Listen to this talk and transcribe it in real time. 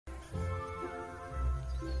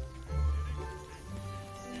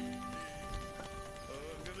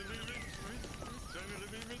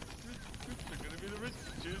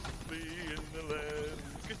the land.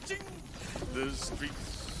 Ka-ching! The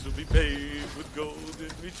streets will be paved with golden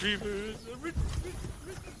retrievers.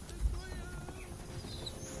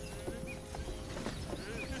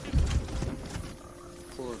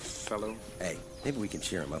 Poor fellow. Hey, maybe we can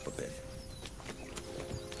cheer him up a bit.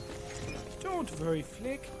 Don't worry,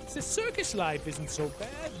 Flik. The circus life isn't so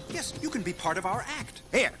bad. Yes, you can be part of our act.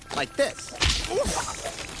 Here, like this.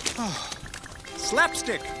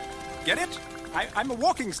 Slapstick. Get it? I'm a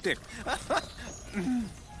walking stick.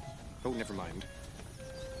 Oh, never mind.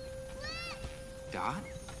 Dot?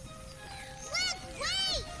 Flik,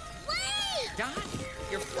 wait! Wait! Dot?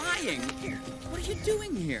 You're flying. What are you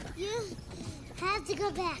doing here? You have to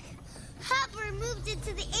go back. Hopper moved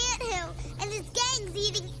into the anthill, and his gang's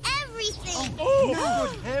eating everything. Oh,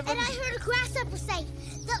 No. good heavens! And I heard a grasshopper say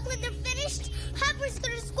that when they're finished, Hopper's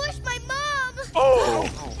gonna squish my mom.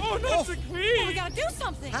 Oh, not the queen! Well, we gotta do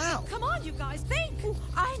something. How? Come on, you guys, think.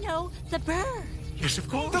 I know, the bird. Yes, of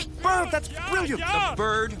course. The bird, that's brilliant. The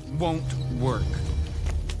bird won't work.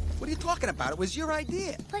 What are you talking about? It was your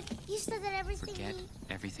idea. But you said that everything Forget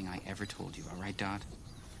everything I ever told you, all right, Dot?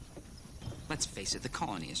 Let's face it, the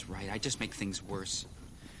colony is right. I just make things worse.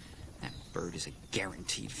 That bird is a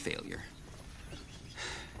guaranteed failure.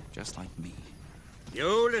 Just like me.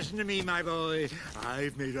 You listen to me, my boy.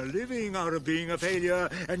 I've made a living out of being a failure,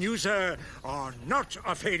 and you, sir, are not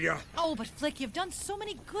a failure. Oh, but Flik, you've done so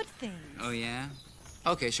many good things. Oh, yeah?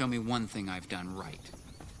 Okay, show me one thing I've done right.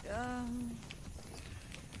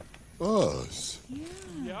 Us.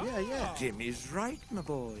 Yeah. Tim is right, my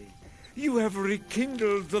boy. You have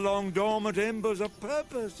rekindled the long dormant embers of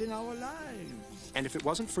purpose in our lives. And if it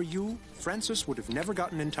wasn't for you, Francis would have never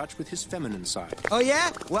gotten in touch with his feminine side. Oh,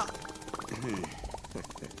 yeah? Well,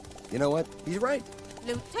 you know what? He's right.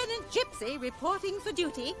 Lieutenant Gypsy reporting for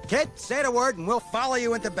duty. Kid, say the word and we'll follow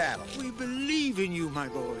you into battle. We believe in you, my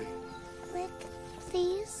boy. Flik,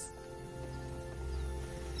 please.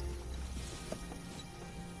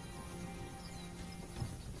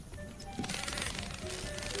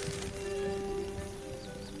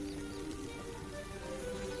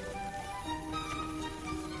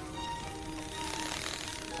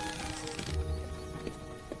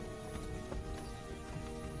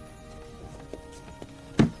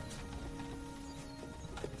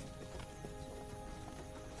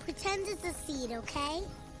 Pretend it's a seed, okay?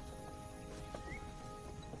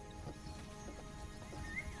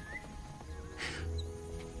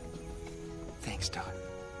 Thanks, Dot.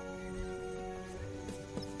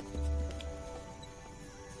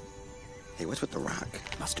 Hey, what's with the rock?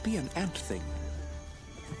 Must be an ant thing.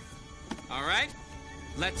 All right,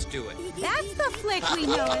 let's do it. That's the Flik we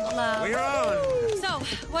know and love. We're on. So,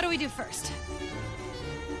 what do we do first?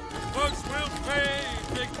 Folks will pay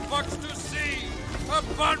big bucks to see a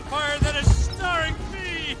bonfire that is starring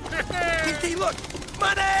me. Hey, look!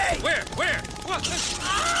 Money! Where? What?